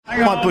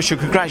Mike Bushell,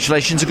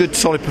 congratulations, a good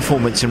solid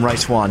performance in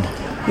race 1.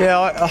 Yeah,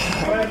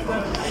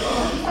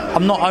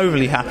 I'm not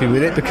overly happy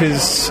with it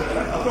because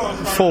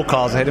 4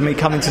 cars ahead of me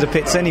come into the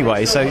pits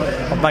anyway, so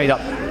I've made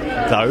up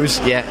those.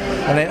 Yeah.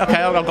 And then,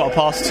 okay, I've got a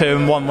pass 2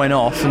 and 1 went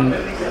off, and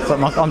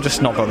I'm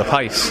just not got the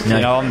pace. No.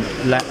 You know,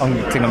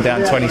 I think I'm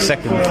down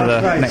 22nd for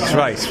the next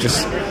race.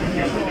 Just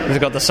we've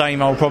got the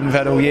same old problem we've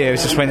had all year.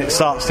 It's just when it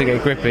starts to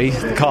get grippy,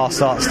 the car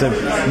starts to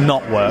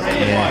not work.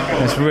 Yeah.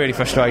 And it's really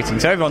frustrating.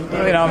 So everyone,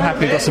 you know, I'm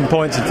happy we've got some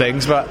points and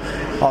things, but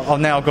I've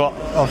now got.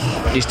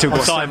 You've still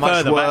got so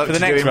much work for the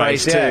to next do in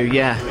race, race 2.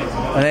 Yeah.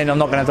 And then I'm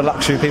not going to have the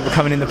luxury of people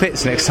coming in the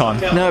pits next time.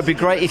 No, it'd be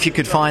great if you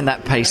could find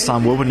that pace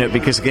time, wouldn't it?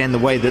 Because again, the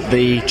way that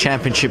the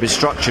championship is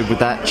structured with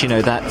that, you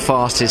know, that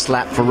fastest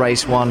lap for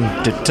race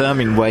 1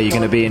 determine where you're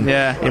going to be in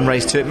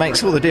race 2. It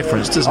makes all the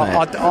difference, doesn't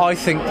it? I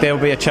think there'll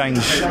be a change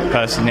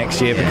person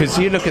next year, because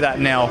you look at that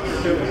now,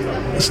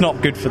 it's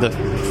not good for the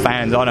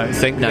fans, I don't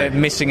think. No. They're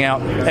missing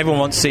out. Everyone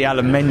wants to see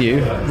Alan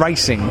Menu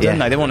racing, don't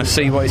they? They want to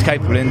see what he's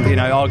capable in. You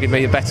know,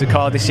 arguably a better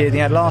car this year than he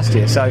had last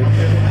year. So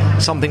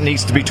something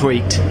needs to be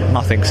tweaked.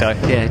 I think so.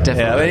 Yeah,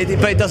 definitely.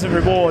 But it doesn't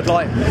reward,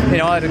 like, you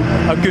know, I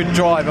had a good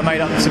drive. I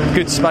made up some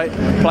good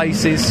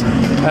places.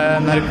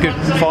 Had a good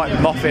fight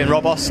with Moffat and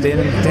Rob Austin,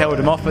 held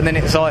them off, and then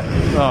it's like,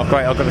 oh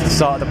great, I've got to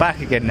start at the back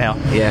again now.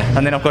 Yeah.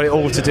 And then I've got it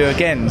all to do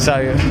again. So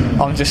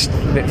I'm just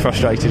a bit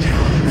frustrated.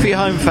 For your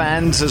home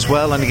fans as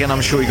well, and again,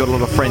 I'm sure you've got a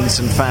lot of friends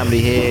and family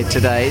here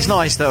today. It's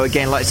nice, though,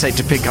 again, like I say,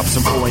 to pick up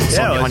some points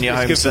on your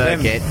home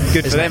circuit.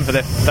 Good for them for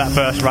that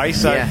first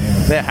race, so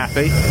they're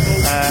happy.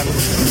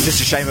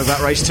 Just a shame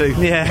about race 2.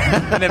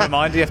 Yeah, never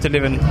mind. You have to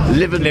live with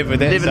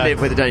it. Live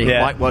with it, don't you?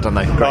 Yeah. Right, well done,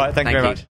 though. Right, thank you very much.